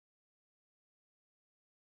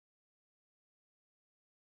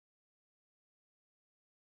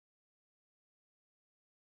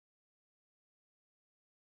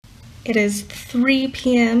It is 3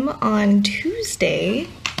 p.m. on Tuesday,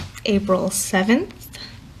 April 7th.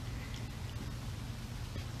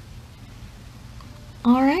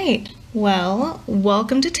 All right, well,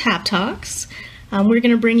 welcome to TAPtalks. We're going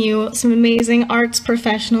to bring you some amazing arts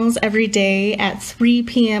professionals every day at 3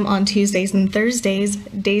 p.m. on Tuesdays and Thursdays,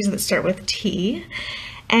 days that start with T.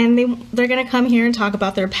 And they're going to come here and talk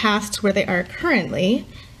about their paths to where they are currently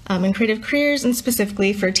in creative careers, and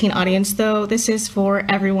specifically for a teen audience, though this is for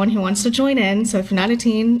everyone who wants to join in. So if you're not a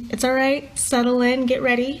teen, it's all right. Settle in, get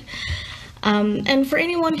ready. And for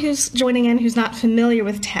anyone who's joining in who's not familiar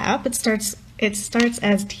with TAP, it starts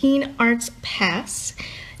as Teen Arts Pass.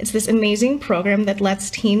 It's this amazing program that lets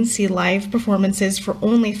teens see live performances for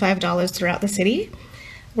only $5 throughout the city.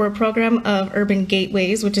 We're a program of Urban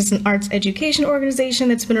Gateways, which is an arts education organization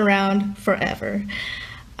that's been around forever.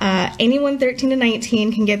 Anyone 13 to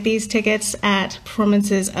 19 can get these tickets at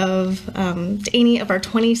performances of any of our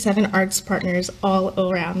 27 arts partners all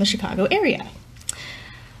around the Chicago area.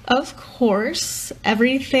 Of course,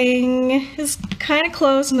 everything is kind of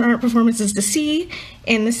closed and there aren't performances to see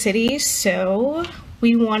in the city, so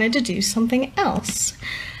we wanted to do something else.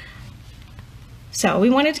 So we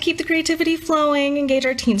wanted to keep the creativity flowing, engage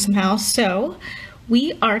our teens somehow, so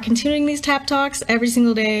we are continuing these TAP Talks every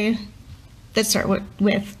single day that start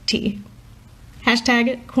with T.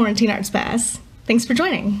 Hashtag Quarantine Arts Pass. Thanks for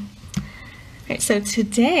joining. All right, so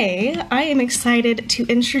today I am excited to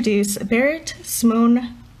introduce Berit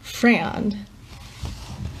Simone Frejand.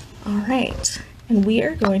 All right, and we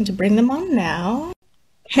are going to bring them on now.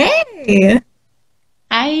 Hey!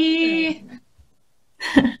 Hi!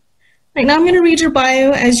 Right now I'm going to read your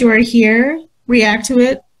bio as you are here. React to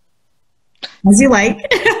it as you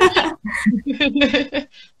like.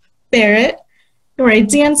 Berit, you're a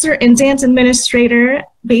dancer and dance administrator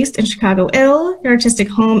based in Chicago, Ill. Your artistic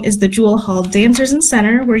home is the Jewel Hall Dancers and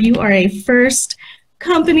Center, where you are a First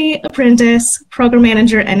Company Apprentice, program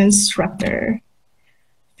manager, and instructor.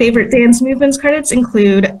 Favorite dance movements credits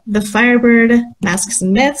include the Firebird, Masks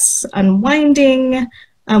and Myths, Unwinding,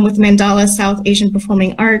 with Mandala South Asian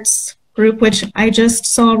Performing Arts group, which I just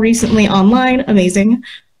saw recently online, amazing.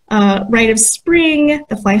 Rite of Spring,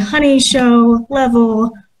 The Fly Honey Show,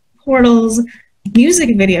 Level, Portals,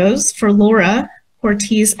 music videos for Laura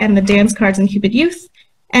Cortese and the Dance Cards and Cupid Youth,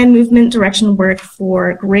 and movement direction work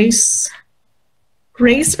for Grace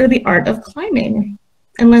or the Art of Climbing.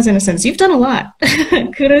 And Les Innocence, you've done a lot.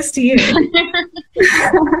 Kudos to you.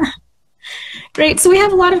 Great, so we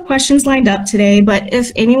have a lot of questions lined up today, but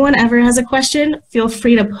if anyone ever has a question, feel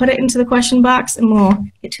free to put it into the question box and we'll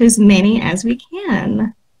get to as many as we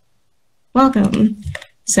can. Welcome.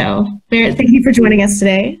 So, Berit, thank you for joining us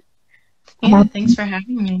today. Yeah, thanks for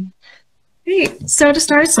having me. Great. So to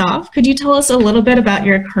start us off, could you tell us a little bit about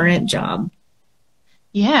your current job?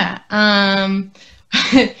 Yeah,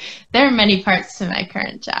 there are many parts to my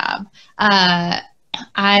current job. I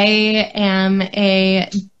am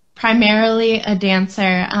primarily a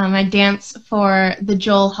dancer. I dance for the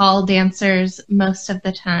Jewel Hall Dancers most of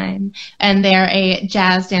the time, and they're a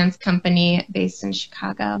jazz dance company based in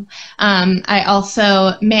Chicago. I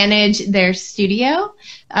also manage their studio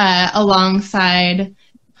alongside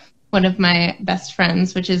one of my best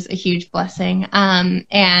friends, which is a huge blessing.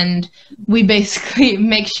 And we basically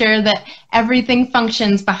make sure that everything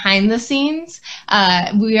functions behind the scenes.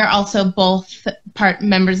 We are also both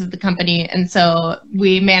members of the company, and so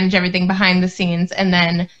we manage everything behind the scenes and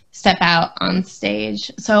then step out on stage.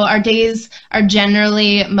 So our days are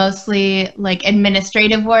generally mostly like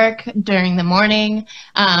administrative work during the morning,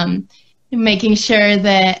 making sure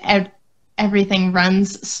that everything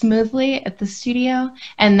runs smoothly at the studio,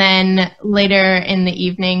 and then later in the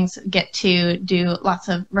evenings get to do lots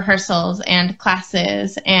of rehearsals and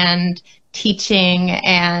classes and teaching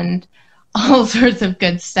and all sorts of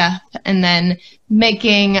good stuff, and then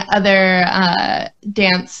making other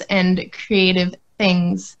dance and creative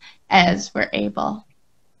things as we're able.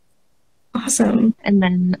 Awesome. And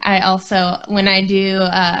then I also, when I do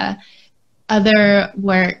other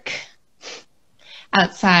work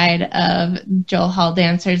outside of Jewel Hall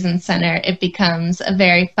Dancers and Center, it becomes a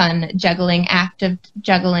very fun juggling act of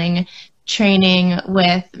juggling training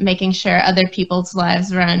with making sure other people's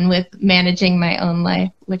lives run with managing my own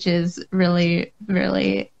life, which is really,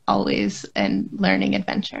 really always a learning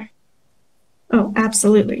adventure. Oh,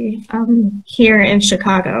 absolutely. Here in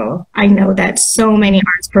Chicago, I know that so many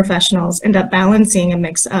arts professionals end up balancing a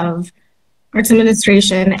mix of arts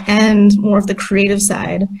administration and more of the creative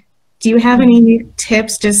side. Do you have any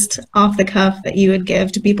tips just off the cuff that you would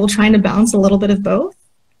give to people trying to balance a little bit of both?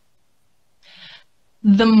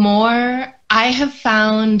 The more I have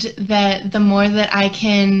found that the more that I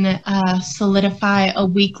can solidify a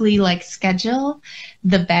weekly like schedule,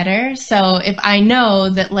 the better. So if I know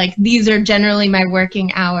that like these are generally my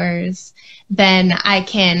working hours, then I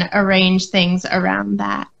can arrange things around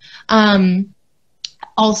that.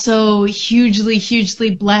 Also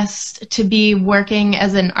hugely blessed to be working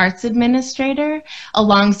as an arts administrator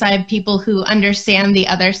alongside people who understand the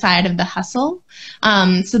other side of the hustle.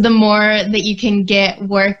 So the more that you can get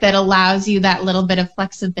work that allows you that little bit of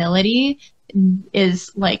flexibility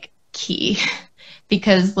is like key,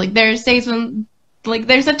 because like there's days when like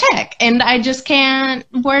there's a tech and I just can't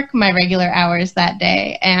work my regular hours that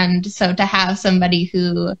day. And so to have somebody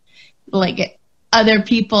who like other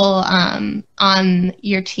people on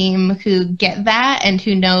your team who get that and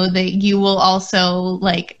who know that you will also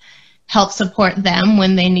like help support them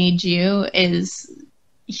when they need you is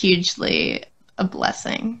hugely a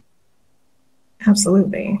blessing.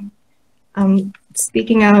 Absolutely.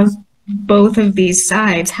 Speaking of both of these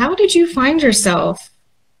sides, how did you find yourself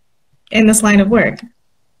in this line of work?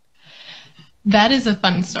 That is a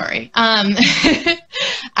fun story.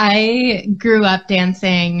 I grew up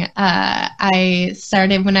dancing. I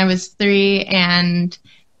started when I was 3 and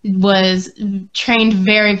was trained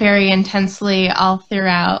very intensely all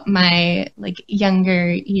throughout my like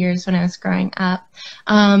younger years when I was growing up.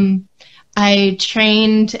 I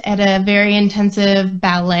trained at a very intensive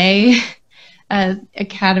ballet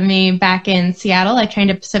academy back in Seattle. I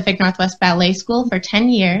trained at Pacific Northwest Ballet School for 10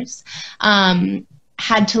 years.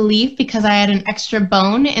 Had to leave because I had an extra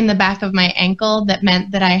bone in the back of my ankle that meant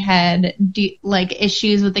that I had like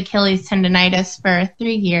issues with Achilles tendonitis for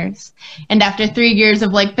 3 years. And after 3 years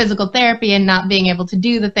of like physical therapy and not being able to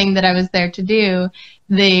do the thing that I was there to do,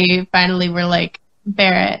 they finally were like,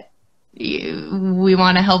 Berit, we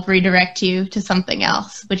want to help redirect you to something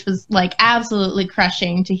else, which was like absolutely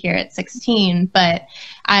crushing to hear at 16. But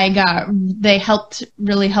they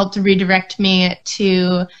really helped redirect me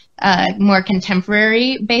to a more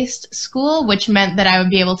contemporary based school, which meant that I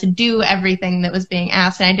would be able to do everything that was being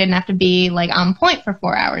asked, and I didn't have to be like on point for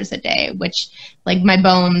 4 hours a day, which like my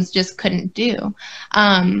bones just couldn't do.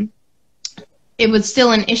 It was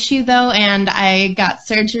still an issue though, and I got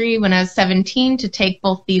surgery when I was 17 to take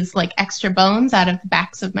both these like extra bones out of the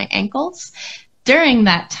backs of my ankles. During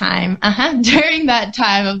that time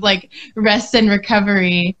of like rest and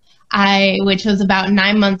recovery, which was about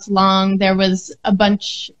 9 months long, there was a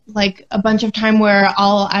bunch of time where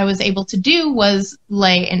all I was able to do was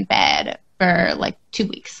lay in bed for like 2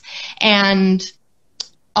 weeks. And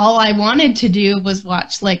all I wanted to do was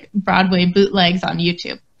watch like Broadway bootlegs on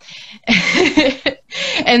YouTube.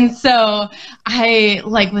 And so I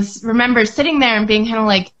remember sitting there and being kind of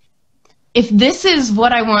like, if this is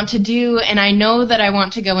what I want to do and I know that I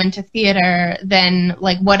want to go into theater, then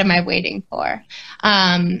like what am I waiting for?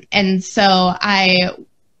 And so I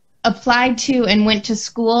applied to and went to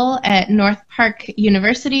school at North Park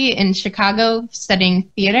University in Chicago studying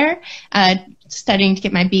theater, studying to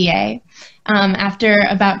get my BA. After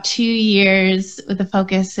about 2 years with a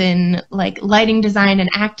focus in like lighting design and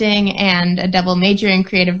acting and a double major in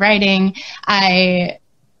creative writing, I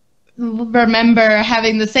remember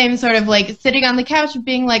having the same sort of like sitting on the couch and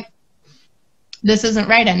being like, this isn't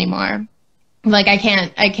right anymore. Like I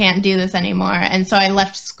can't do this anymore. And so I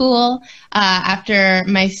left school after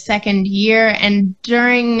my second year, and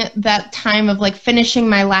during that time of like finishing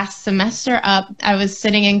my last semester up, I was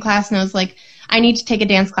sitting in class and I was like, I need to take a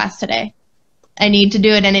dance class today. I need to do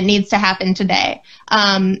it, and it needs to happen today.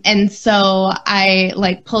 And so I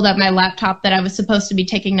like pulled up my laptop that I was supposed to be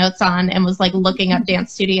taking notes on and was like looking up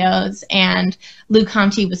dance studios, and Lou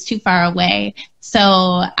Conte was too far away.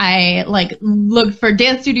 So I like looked for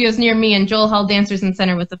dance studios near me, and Joel Hall Dancers and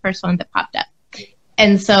Center was the first one that popped up.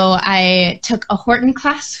 And so I took a Horton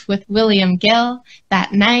class with William Gill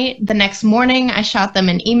that night. The next morning, I shot them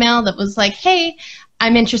an email that was like, hey,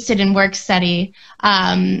 I'm interested in work study.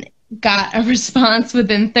 Got a response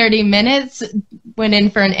within 30 minutes, went in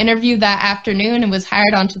for an interview that afternoon and was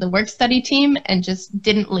hired onto the work study team and just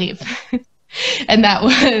didn't leave. And that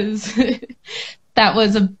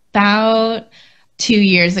was about 2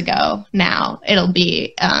 years ago now. It'll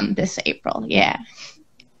be this April, yeah.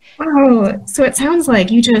 Wow, so it sounds like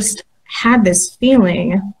you just had this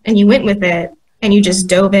feeling and you went with it and you just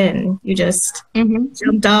dove in. You just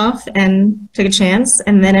jumped off and took a chance,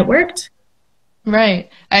 and then it worked. Right.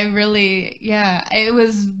 It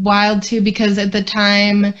was wild too, because at the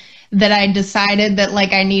time that I decided that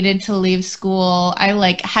like I needed to leave school, I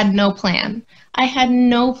like had no plan. I had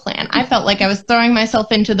no plan. I felt like I was throwing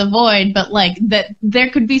myself into the void, but like that there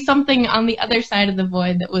could be something on the other side of the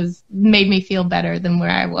void that made me feel better than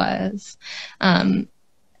where I was. And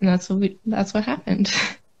that's what happened.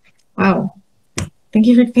 Wow. Thank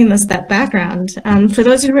you for giving us that background. For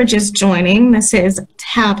those who are just joining, this is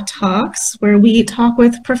TAPtalks, where we talk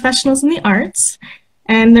with professionals in the arts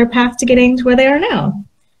and their path to getting to where they are now.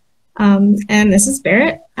 And this is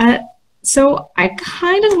Berit. So I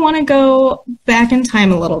kind of want to go back in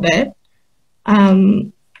time a little bit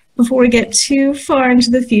before we get too far into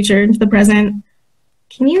the future, into the present.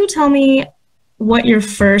 Can you tell me what your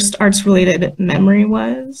first arts-related memory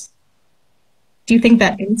was? Do you think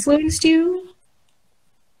that influenced you?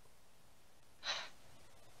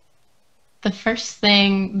 The first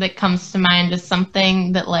thing that comes to mind is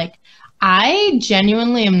something that, like, I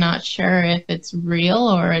genuinely am not sure if it's real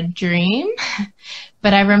or a dream,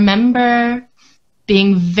 but I remember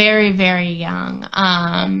being very, very young,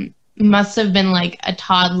 must have been like a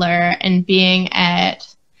toddler, and being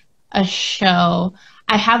at a show.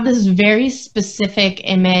 I have this very specific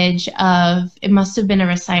image of, it must have been a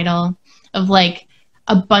recital, of like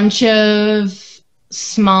a bunch of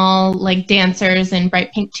small like dancers in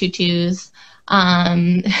bright pink tutus,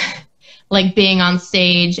 like being on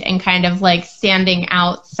stage and kind of like standing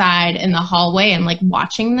outside in the hallway and like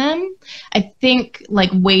watching them. I think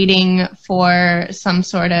like waiting for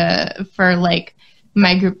for like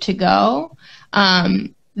my group to go.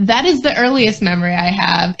 That is the earliest memory I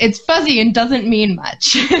have. It's fuzzy and doesn't mean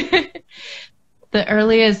much. The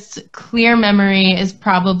earliest clear memory is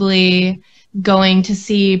probably going to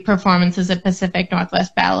see performances at Pacific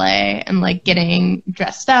Northwest Ballet and like getting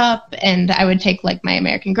dressed up, and I would take like my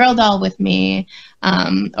American Girl doll with me,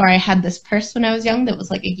 or I had this purse when I was young that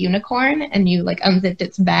was like a unicorn, and you like unzipped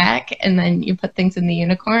its back and then you put things in the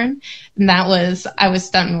unicorn, and I was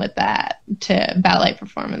stunned with that to ballet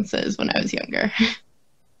performances when I was younger.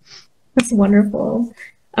 That's wonderful.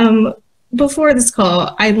 Before this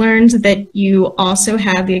call, I learned that you also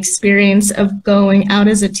had the experience of going out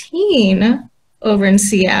as a teen over in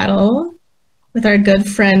Seattle with our good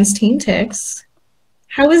friends Teen Tix.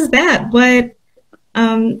 How was that?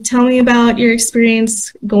 Tell me about your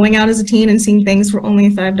experience going out as a teen and seeing things for only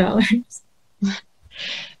 $5.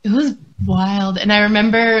 It was wild. And I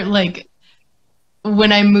remember like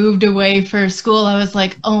when I moved away for school, I was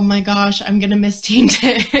like, oh my gosh, I'm going to miss Teen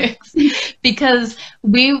Tix. Because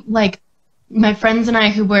my friends and I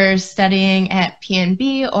who were studying at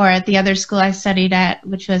PNB or at the other school I studied at,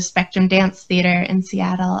 which was Spectrum Dance Theater in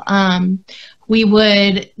Seattle, we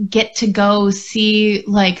would get to go see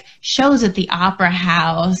like shows at the Opera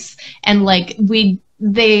House, and like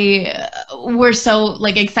they were so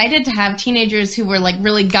like excited to have teenagers who were like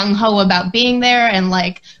really gung-ho about being there, and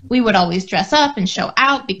like we would always dress up and show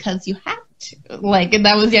out because you had to, like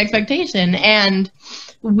that was the expectation. And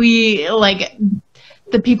we like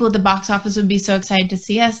the people at the box office would be so excited to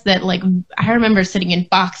see us that like I remember sitting in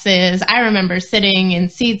boxes. I remember sitting in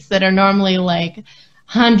seats that are normally like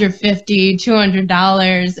 $150,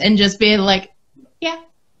 $200, and just being like, yeah,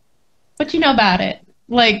 what you know about it?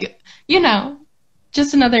 Like, you know,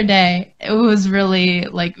 just another day. It was really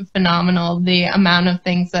like phenomenal, the amount of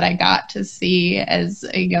things that I got to see as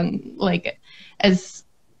a young,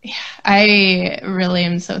 I really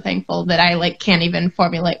am so thankful that I like can't even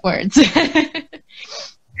formulate words.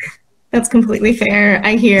 That's completely fair.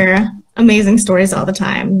 I hear amazing stories all the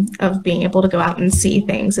time of being able to go out and see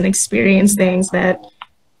things and experience things that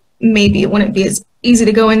maybe it wouldn't be as easy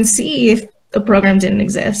to go and see if the program didn't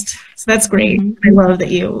exist. So that's great. I love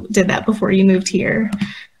that you did that before you moved here.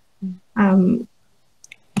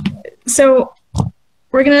 So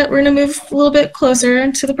we're gonna move a little bit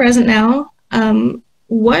closer to the present now.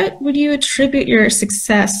 What would you attribute your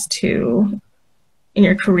success to in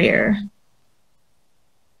your career?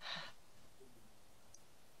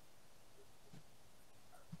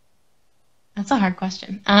 That's a hard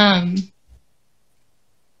question.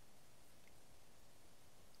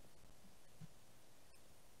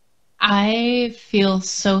 I feel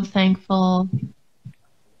so thankful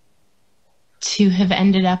to have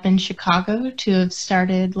ended up in Chicago, to have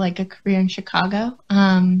started like a career in Chicago.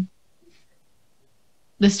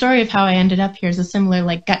 The story of how I ended up here is a similar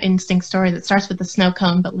like gut instinct story that starts with the snow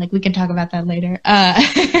cone, but like we can talk about that later.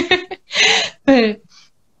 But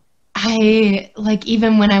I, like,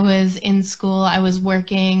 even when I was in school, I was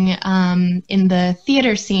working in the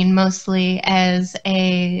theater scene mostly as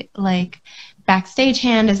a, like, backstage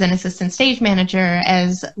hand, as an assistant stage manager,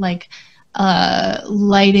 as, like, a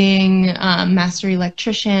lighting master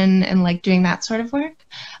electrician, and, like, doing that sort of work.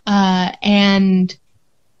 And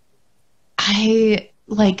I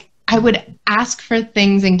I would ask for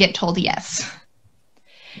things and get told yes.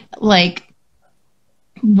 Like,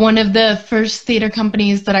 one of the first theater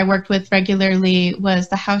companies that I worked with regularly was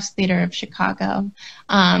the House Theater of Chicago.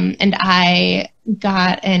 And I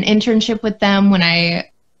got an internship with them when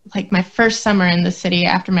my first summer in the city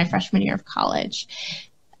after my freshman year of college.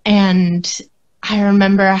 And I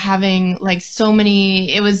remember having like so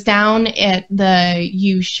many, it was down at the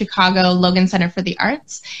Chicago Logan Center for the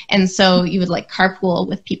Arts. And so you would like carpool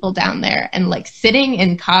with people down there, and like sitting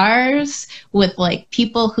in cars with like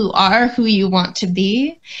people who are who you want to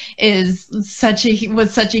be was such a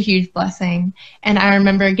huge blessing. And I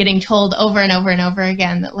remember getting told over and over and over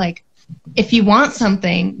again that like, if you want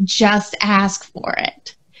something, just ask for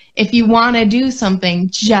it. If you want to do something,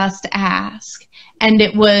 just ask. And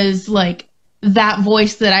it was like that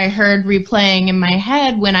voice that I heard replaying in my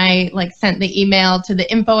head when I like sent the email to the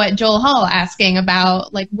info@Joel Hall asking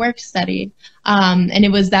about like work study. And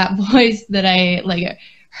it was that voice that I like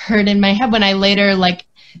heard in my head when I later like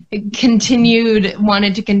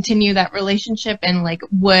wanted to continue that relationship, and like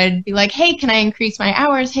would be like, hey, can I increase my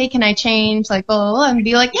hours? Hey, can I change? Like, blah, blah, blah, and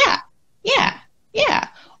be like, yeah.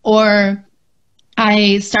 Or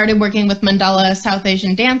I started working with Mandala South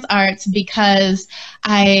Asian dance arts because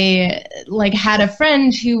I like had a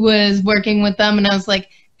friend who was working with them, and I was like,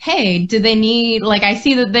 hey, do they need, like, I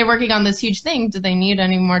see that they're working on this huge thing. Do they need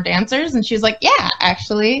any more dancers? And she was like, yeah,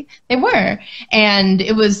 actually they were. And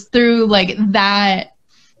it was through like that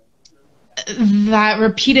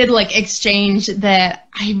repeated like exchange that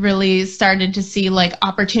I really started to see like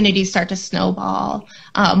opportunities start to snowball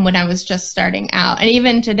when I was just starting out. And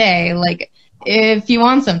even today, like, if you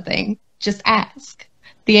want something, just ask.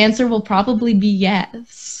 The answer will probably be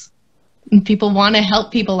yes. And people want to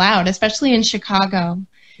help people out, especially in Chicago.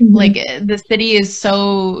 Mm-hmm. Like, the city is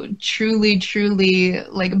so truly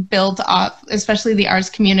like built off, especially the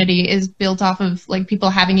arts community is built off of like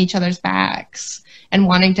people having each other's backs and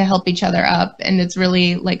wanting to help each other up. And it's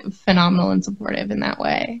really like phenomenal and supportive in that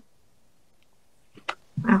way.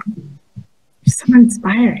 Wow. You're so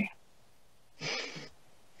inspiring.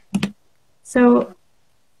 So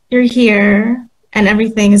you're here and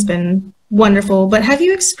everything has been wonderful, but have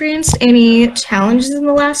you experienced any challenges in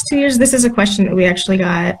the last 2 years? This is a question that we actually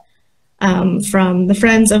got from the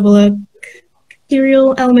Friends of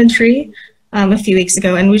Ethereal Elementary a few weeks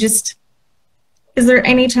ago. And is there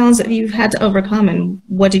any challenge that you've had to overcome, and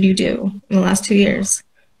what did you do in the last 2 years?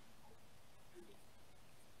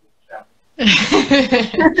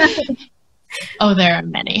 Oh, there are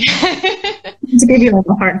many. To give you all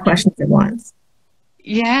the hard questions at once.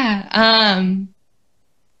 Yeah.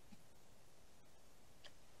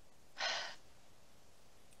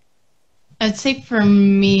 I'd say for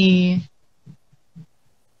me,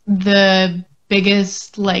 the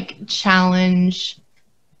biggest like challenge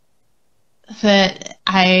that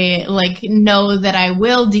I like know that I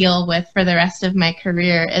will deal with for the rest of my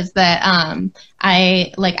career is that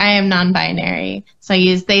I am non-binary, so I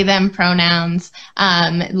use they them pronouns,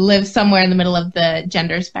 live somewhere in the middle of the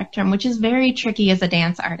gender spectrum, which is very tricky as a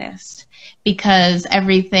dance artist because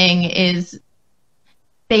everything is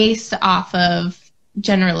based off of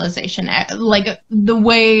generalization, like the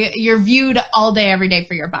way you're viewed all day every day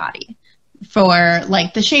for your body, for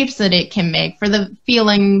like the shapes that it can make, for the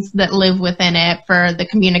feelings that live within it, for the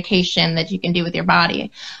communication that you can do with your body.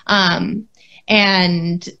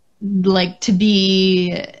 And like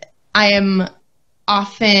I am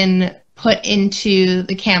often put into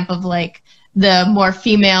the camp of like the more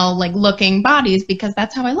female like looking bodies because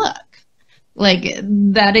that's how I look. Like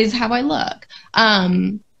that is how I look.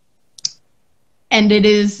 And it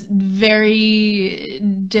is very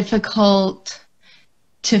difficult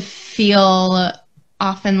to feel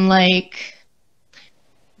often like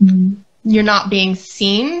you're not being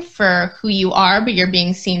seen for who you are, but you're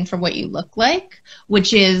being seen for what you look like,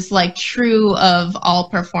 which is like true of all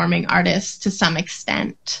performing artists to some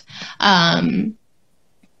extent. And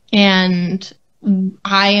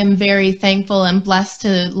I am very thankful and blessed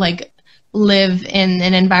to like live in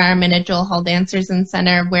an environment at Joel Hall Dancers and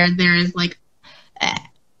Center where there is like,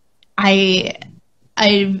 I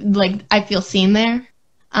feel seen there.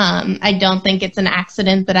 I don't think it's an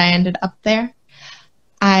accident that I ended up there.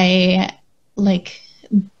 That's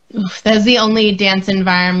the only dance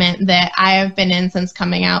environment that I have been in since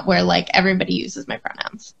coming out where like everybody uses my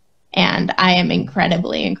pronouns. And I am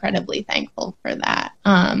incredibly, incredibly thankful for that.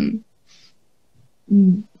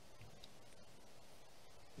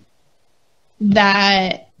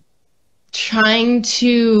 That trying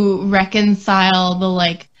to reconcile the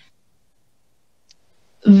like,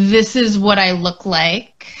 this is what I look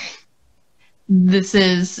like, this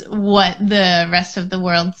is what the rest of the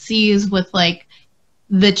world sees with like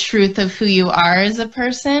the truth of who you are as a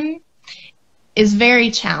person is very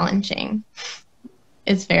challenging.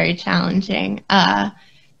 It's very challenging.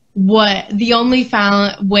 What the only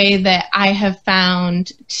way that I have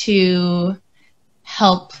found to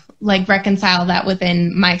help like reconcile that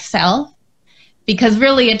within myself, because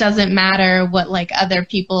really it doesn't matter what like other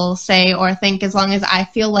people say or think as long as I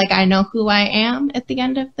feel like I know who I am at the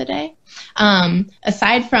end of the day.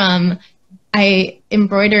 Aside from I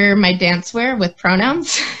embroider my dancewear with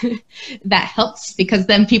pronouns. That helps because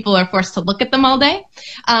then people are forced to look at them all day.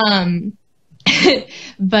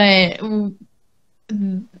 But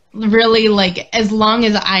really, like, as long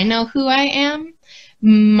as I know who I am,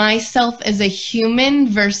 myself as a human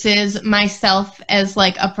versus myself as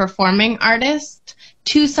like a performing artist,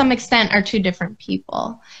 to some extent, are two different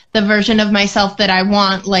people. The version of myself that I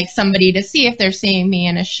want like somebody to see if they're seeing me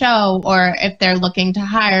in a show or if they're looking to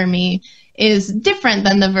hire me is different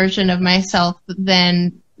than the version of myself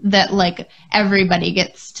that like everybody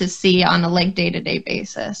gets to see on a like day-to-day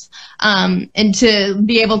basis. And to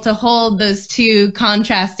be able to hold those two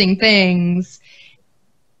contrasting things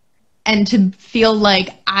and to feel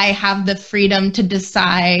like I have the freedom to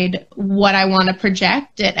decide what I want to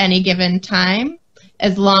project at any given time,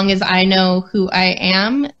 as long as I know who I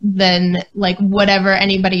am, then like whatever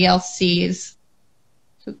anybody else sees,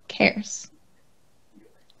 who cares?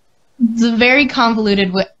 It's a very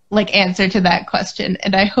convoluted like answer to that question,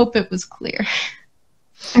 and I hope it was clear.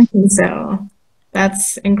 I think so.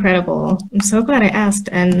 That's incredible. I'm so glad I asked.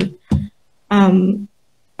 And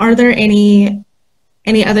are there any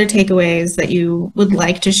other takeaways that you would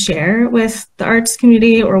like to share with the arts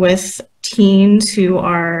community or with teens who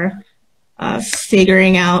are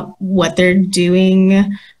figuring out what they're doing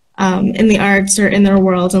in the arts or in their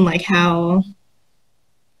world, and like how,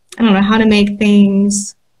 I don't know, how to make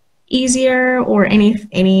things easier, or any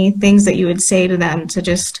things that you would say to them to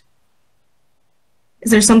just,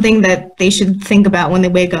 is there something that they should think about when they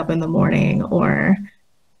wake up in the morning, or,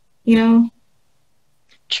 you know?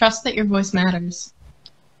 Trust that your voice matters.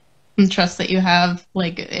 And trust that you have,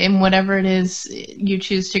 like, in whatever it is you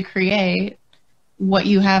choose to create, what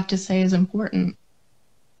you have to say is important.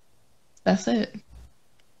 That's it.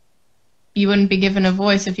 You wouldn't be given a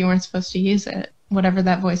voice if you weren't supposed to use it, whatever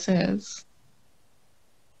that voice is.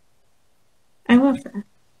 I love that.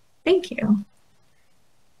 Thank you.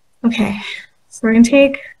 Okay, so we're going to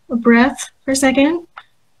take a breath for a second,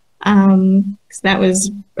 because that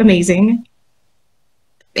was amazing.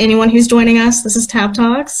 Anyone who's joining us, this is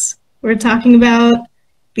TAPtalks. We're talking about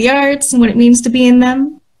the arts and what it means to be in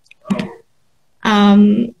them.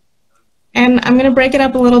 And I'm going to break it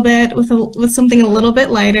up a little bit with something a little bit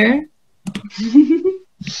lighter.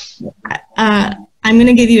 I'm going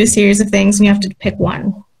to give you a series of things, and you have to pick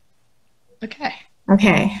one. Okay.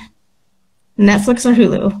 Okay. Netflix or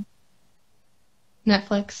Hulu?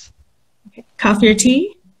 Netflix. Okay. Coffee or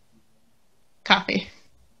tea? Coffee.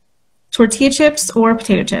 Tortilla chips or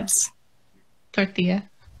potato chips? Tortilla.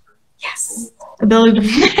 Yes. Ability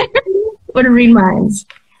to or to read minds?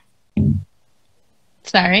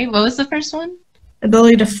 Sorry, what was the first one?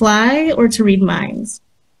 Ability to fly or to read minds?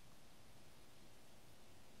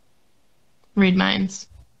 Read minds.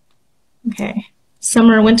 Okay.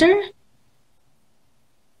 Summer or winter?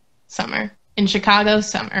 Summer. In Chicago,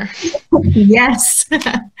 summer. Yes.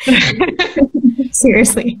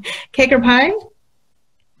 Seriously. Cake or pie?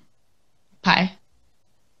 Pie.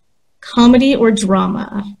 Comedy or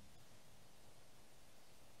drama?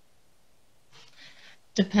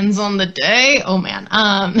 Depends on the day. Oh man.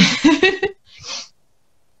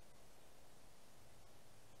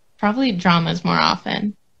 Probably dramas more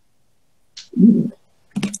often.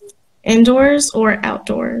 Indoors or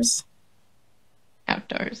outdoors?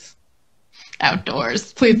 Outdoors.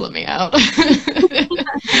 Outdoors. Please let me out.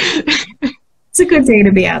 It's a good day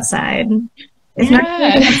to be outside. If not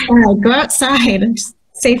outside, go outside. Just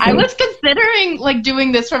safely. I was considering like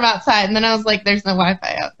doing this from outside, and then I was like, there's no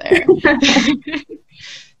Wi-Fi out there.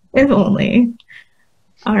 If only.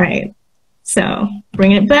 All right. So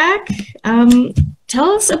bringing it back,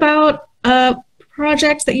 tell us about a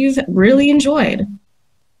project that you've really enjoyed.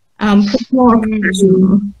 Put more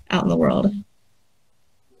out in the world.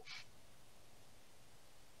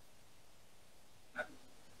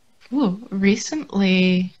 Ooh,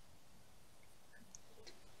 recently,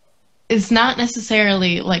 it's not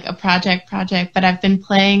necessarily like a project, but I've been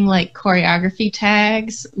playing like choreography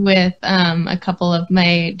tags with a couple of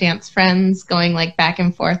my dance friends, going like back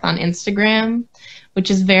and forth on Instagram, which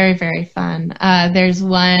is very, very fun. There's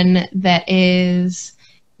one that is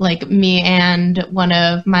like me and one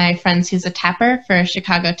of my friends who's a tapper for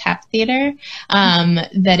Chicago Tap Theater,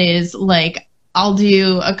 that is like, I'll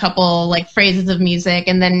do a couple like phrases of music,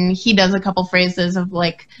 and then he does a couple phrases of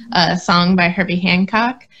like a song by Herbie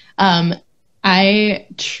Hancock. I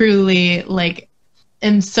truly like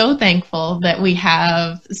am so thankful that we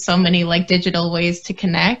have so many like digital ways to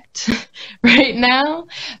connect right now,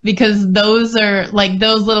 because those are like,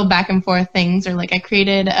 those little back and forth things are like, I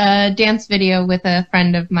created a dance video with a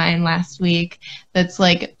friend of mine last week that's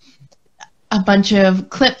like a bunch of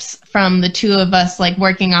clips from the two of us like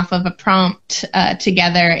working off of a prompt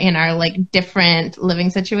together in our like different living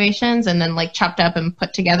situations, and then like chopped up and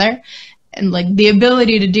put together. And like the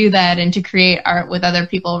ability to do that and to create art with other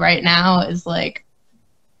people right now is like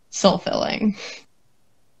soul filling.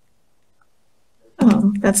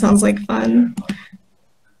 Oh, that sounds like fun.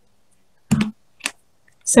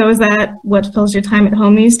 So is that what fills your time at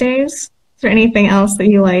home these days? Is there anything else that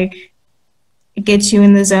you like gets you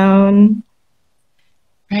in the zone?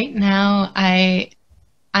 Right now, I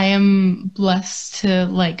am blessed to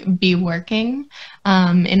like be working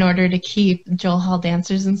in order to keep Joel Hall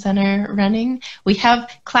Dancers and Center running. We have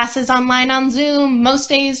classes online on Zoom most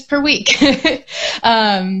days per week.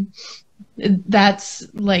 That's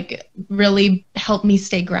like really helped me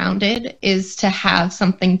stay grounded, is to have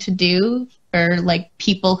something to do for like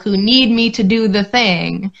people who need me to do the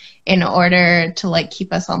thing in order to like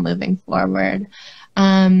keep us all moving forward.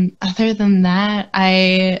 Other than that,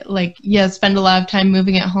 I like, spend a lot of time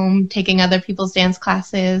moving at home, taking other people's dance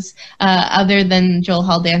classes. Other than Joel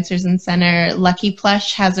Hall Dancers and Center, Lucky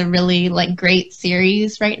Plush has a really like great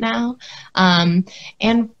series right now.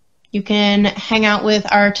 And you can hang out with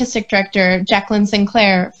our artistic director, Jacqueline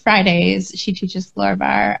Sinclair, Fridays. She teaches floor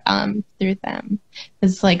bar through them.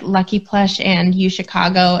 It's like Lucky Plush and U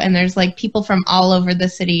Chicago, and there's like people from all over the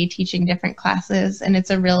city teaching different classes, and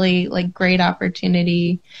it's a really like great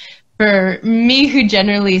opportunity for me, who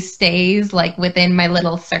generally stays like within my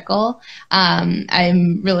little circle.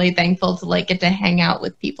 I'm really thankful to like get to hang out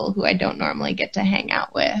with people who I don't normally get to hang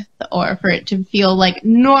out with, or for it to feel like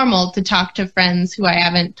normal to talk to friends who I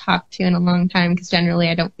haven't talked to in a long time, because generally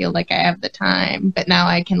I don't feel like I have the time. But now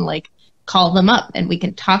I can like call them up and we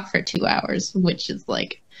can talk for 2 hours, which is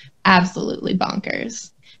like absolutely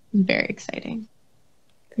bonkers. Very exciting.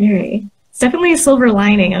 Very. It's definitely a silver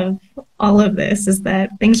lining of all of this, is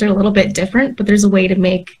that things are a little bit different, but there's a way to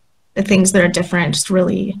make the things that are different just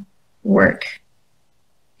really work.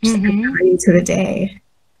 Just ready to the day.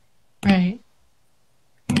 Right.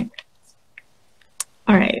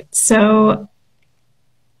 All right. So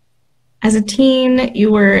as a teen,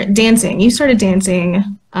 you were dancing. You started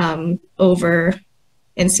dancing over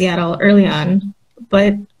in Seattle early on,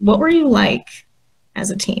 but what were you like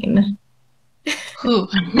as a teen?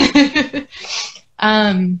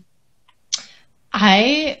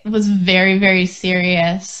 I was very, very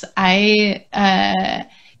serious.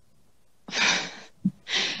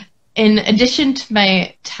 In addition to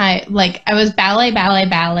my time, like I was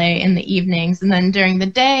ballet in the evenings, and then during the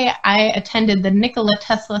day, I attended the Nikola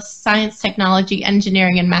Tesla Science, Technology,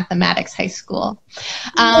 Engineering, and Mathematics High School.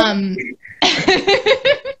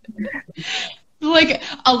 Like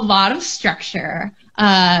a lot of structure,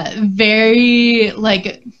 very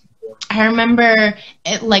like, I remember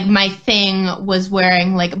it, like my thing was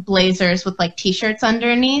wearing like blazers with like t-shirts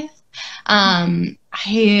underneath.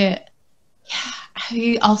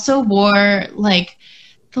 I also wore like,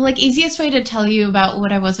 the like easiest way to tell you about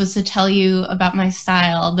what I was to tell you about my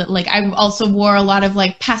style. That like I also wore a lot of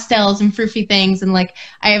like pastels and froofy things, and like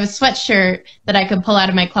I have a sweatshirt that I could pull out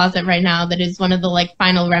of my closet right now that is one of the like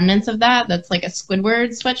final remnants of that. That's like a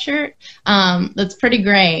Squidward sweatshirt. That's pretty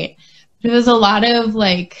great. It was a lot of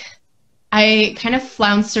like, I kind of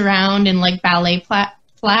flounced around in like ballet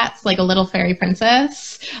flats, like a little fairy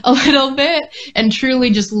princess a little bit, and truly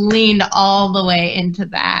just leaned all the way into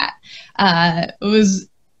that. It was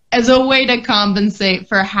as a way to compensate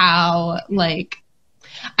for how like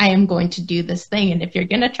I am going to do this thing, and if you're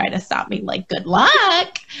gonna try to stop me, like good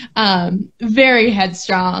luck. Very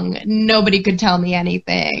headstrong. Nobody could tell me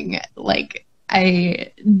anything. Like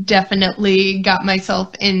I definitely got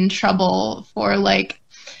myself in trouble for like,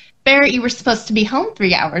 Berit, you were supposed to be home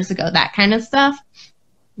 3 hours ago, that kind of stuff.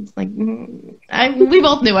 It's like, we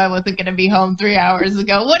both knew I wasn't going to be home 3 hours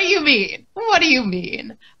ago. What do you mean? What do you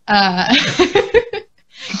mean?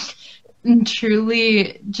 And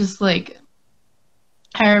truly, just like,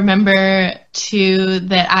 I remember too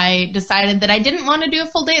that I decided that I didn't want to do a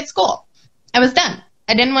full day at school. I was done.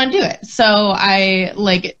 I didn't want to do it. So I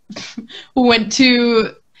like went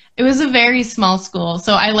to, it was a very small school.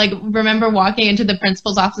 So I like remember walking into the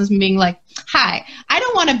principal's office and being like, hi, I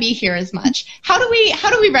don't want to be here as much. How do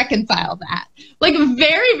we reconcile that? Like,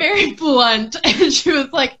 very, very blunt. And she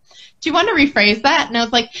was like, do you want to rephrase that? And I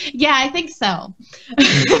was like, yeah, I think so.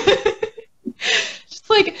 Just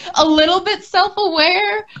like a little bit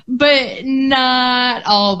self-aware, but not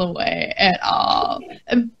all the way at all.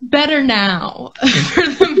 Better now for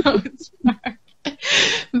the most part.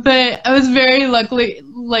 But I was very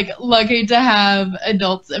lucky to have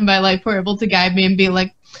adults in my life who were able to guide me and be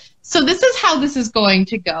like, so this is how this is going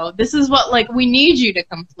to go. This is what, like, we need you to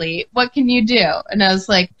complete. What can you do? And I was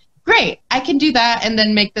like, great, I can do that and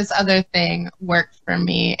then make this other thing work for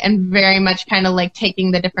me. And very much kind of like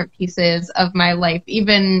taking the different pieces of my life,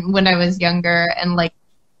 even when I was younger, and like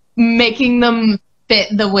making them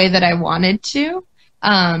fit the way that I wanted to.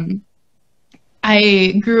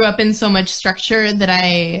 I grew up in so much structure that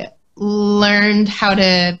I learned how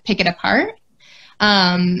to pick it apart,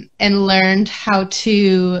 and learned how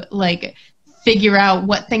to like figure out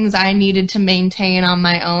what things I needed to maintain on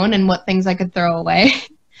my own and what things I could throw away.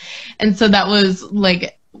 And so that was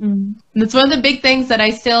like, that's one of the big things that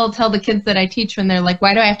I still tell the kids that I teach when they're like,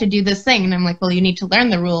 why do I have to do this thing? And I'm like, well, you need to learn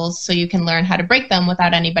the rules so you can learn how to break them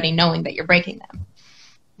without anybody knowing that you're breaking them.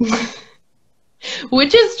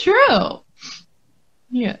 Which is true.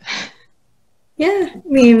 Yeah. Yeah. I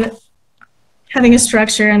mean, having a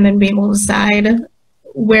structure and then being able to decide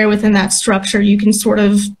where within that structure you can sort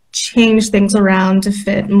of change things around to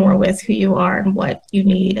fit more with who you are and what you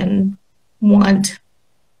need and want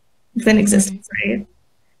within existence, right?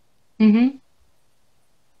 Mm-hmm.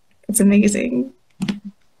 It's amazing.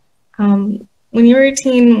 When you were a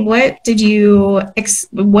teen, what did you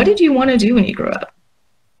want to do when you grew up?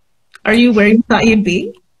 Are you where you thought you'd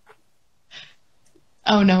be?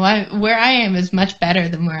 Oh no, where I am is much better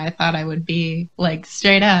than where I thought I would be, like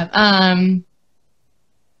straight up.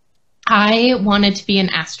 I wanted to be an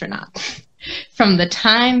astronaut from the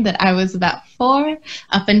time that I was about 4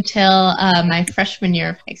 up until my freshman year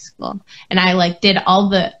of high school. And I did all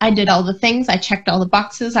the things. I checked all the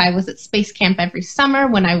boxes. I was at space camp every summer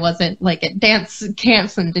when I wasn't like at dance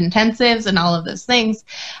camps and intensives and all of those things.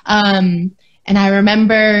 And I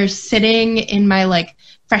remember sitting in my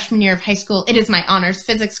freshman year of high school. It is my honors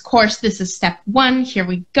physics course. This is step 1. Here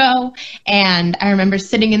we go. And I remember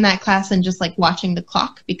sitting in that class and just watching the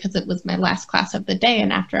clock because it was my last class of the day.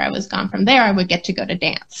 And after I was gone from there, I would get to go to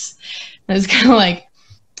dance. I was kind of like,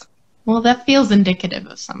 well, that feels indicative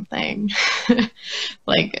of something.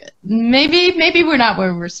 Maybe we're not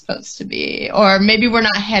where we're supposed to be, or maybe we're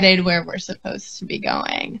not headed where we're supposed to be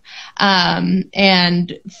going.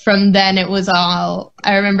 And from then it was all,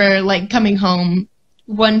 I remember coming home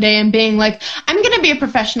one day and being like, I'm going to be a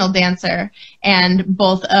professional dancer. And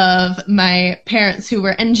both of my parents, who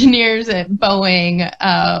were engineers at Boeing,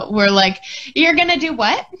 were like, you're going to do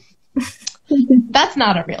what? That's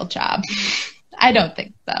not a real job. I don't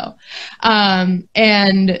think so.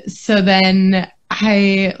 And so then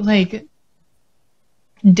I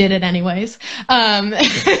did it anyways. I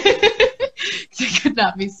could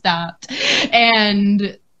not be stopped,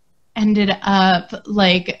 and ended up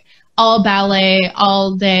all ballet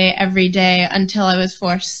all day, every day, until I was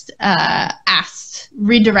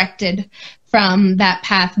redirected from that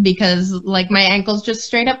path because my ankles just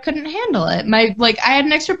straight up couldn't handle it. I had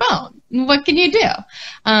an extra bone. What can you do?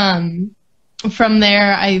 From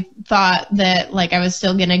there, I thought that I was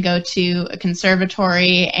still going to go to a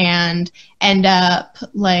conservatory and end up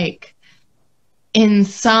in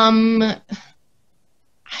some,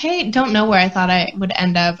 I don't know where I thought I would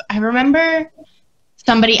end up. I remember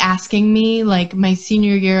somebody asking me my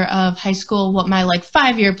senior year of high school what my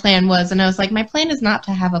 5-year plan was, and I was like, my plan is not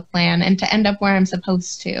to have a plan and to end up where I'm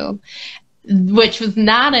supposed to, which was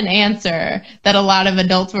not an answer that a lot of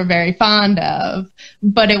adults were very fond of,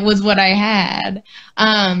 but it was what I had.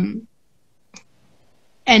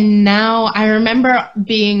 And now I remember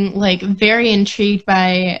being very intrigued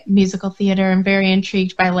by musical theater and very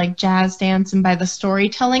intrigued by jazz dance and by the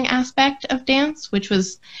storytelling aspect of dance, which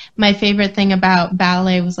was my favorite thing about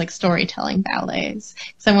ballet was storytelling ballets.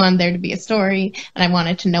 So I wanted there to be a story and I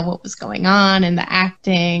wanted to know what was going on, and the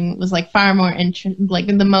acting was far more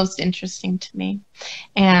the most interesting to me.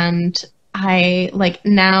 And I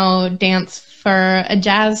now dance for a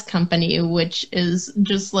jazz company, which is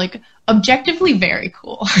just objectively very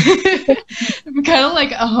cool. I'm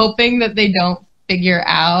kind of hoping that they don't figure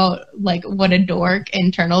out what a dork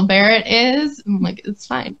internal Berit is. I'm it's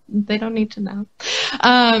fine. They don't need to know.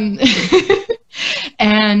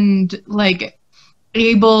 And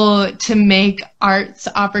able to make arts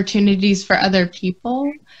opportunities for other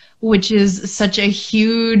people which is such a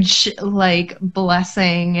huge like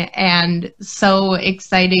blessing and so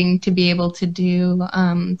exciting to be able to do.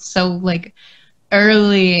 So like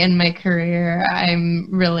early in my career, I'm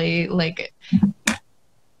really like,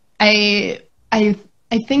 I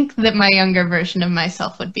think that my younger version of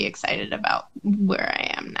myself would be excited about where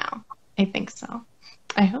I am now. I think so.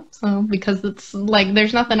 I hope so, because it's like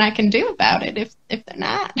there's nothing I can do about it if they're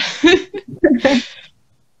not.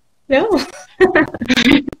 No.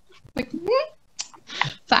 Like,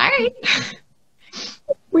 sorry.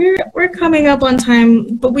 We're coming up on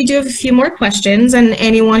time, but we do have a few more questions. And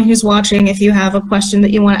anyone who's watching, if you have a question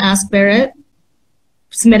that you want to ask Berit,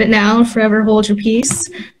 submit it now. Forever hold your peace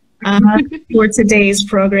for today's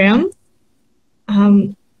program.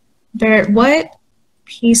 Berit, what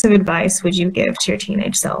piece of advice would you give to your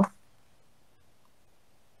teenage self?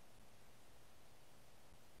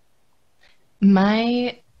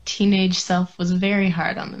 My teenage self was very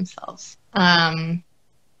hard on themselves. I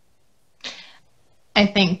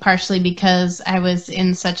think partially because I was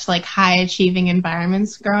in such like high achieving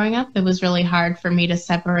environments growing up, it was really hard for me to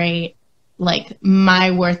separate like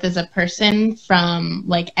my worth as a person from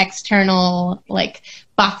like external like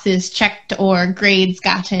boxes checked or grades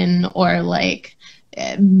gotten or like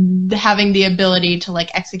having the ability to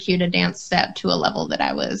like execute a dance step to a level that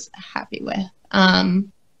I was happy with.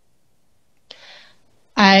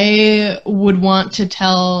 I would want to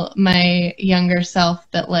tell my younger self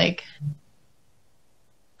that like,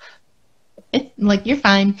 you're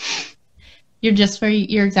fine. You're just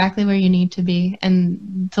you're exactly where you need to be,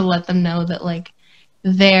 and to let them know that like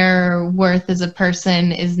their worth as a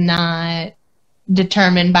person is not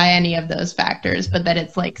determined by any of those factors, but that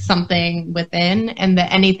it's like something within, and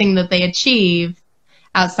that anything that they achieve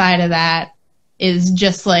outside of that is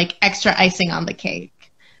just like extra icing on the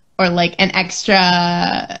cake, or like an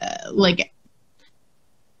extra like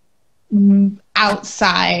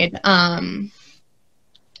outside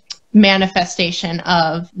manifestation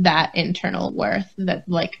of that internal worth. That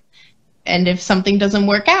like, and if something doesn't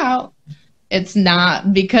work out, it's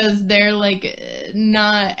not because they're like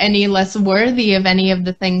not any less worthy of any of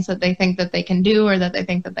the things that they think that they can do, or that they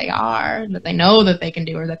think that they are, that they know that they can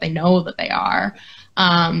do, or that they know that they are,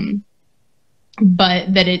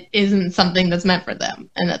 but that it isn't something that's meant for them,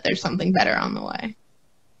 and that there's something better on the way.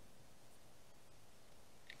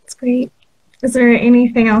 That's great. Is there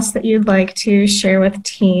anything else that you'd like to share with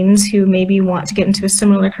teens who maybe want to get into a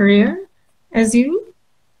similar career as you?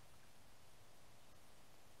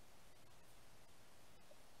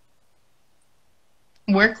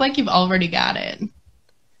 Work like you've already got it.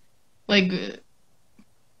 Like,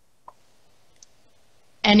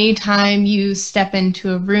 anytime you step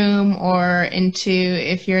into a room, or into,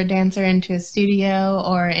 if you're a dancer, into a studio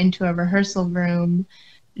or into a rehearsal room,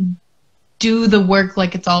 do the work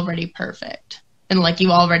like it's already perfect and like you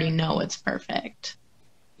already know it's perfect.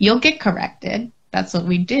 You'll get corrected. That's what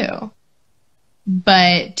we do.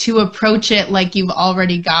 But to approach it like you've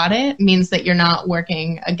already got it means that you're not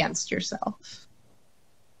working against yourself.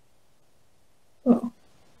 Oh,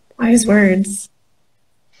 wise words.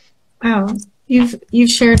 Wow. You've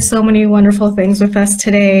shared so many wonderful things with us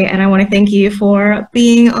today, and I want to thank you for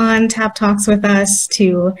being on TAPtalks with us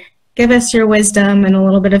to give us your wisdom and a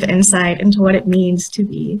little bit of insight into what it means to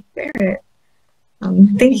be Berit.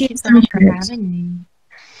 Thank you so much for having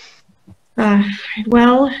me.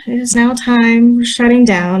 Well, it is now time. We're shutting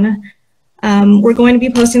down. We're going to be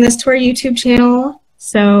posting this to our YouTube channel,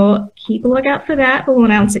 so keep a lookout for that. We'll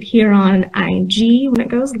announce it here on IG when it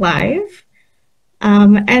goes live.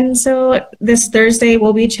 And so this Thursday,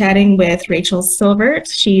 we'll be chatting with Rachel Silvert.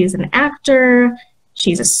 She's an actor,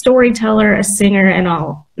 she's a storyteller, a singer, and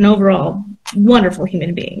an overall wonderful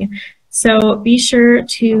human being. So be sure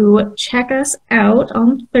to check us out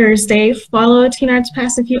on Thursday. Follow Teen Arts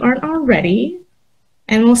Pass if you aren't already.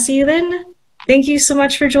 And we'll see you then. Thank you so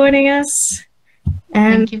much for joining us.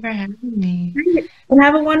 And thank you for having me. And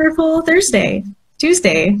have a wonderful Tuesday.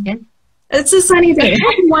 Yeah. It's a sunny day.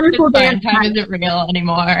 Have a wonderful day. Time isn't real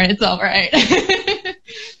anymore. It's all right.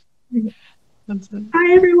 Bye,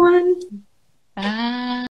 everyone.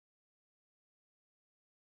 Bye.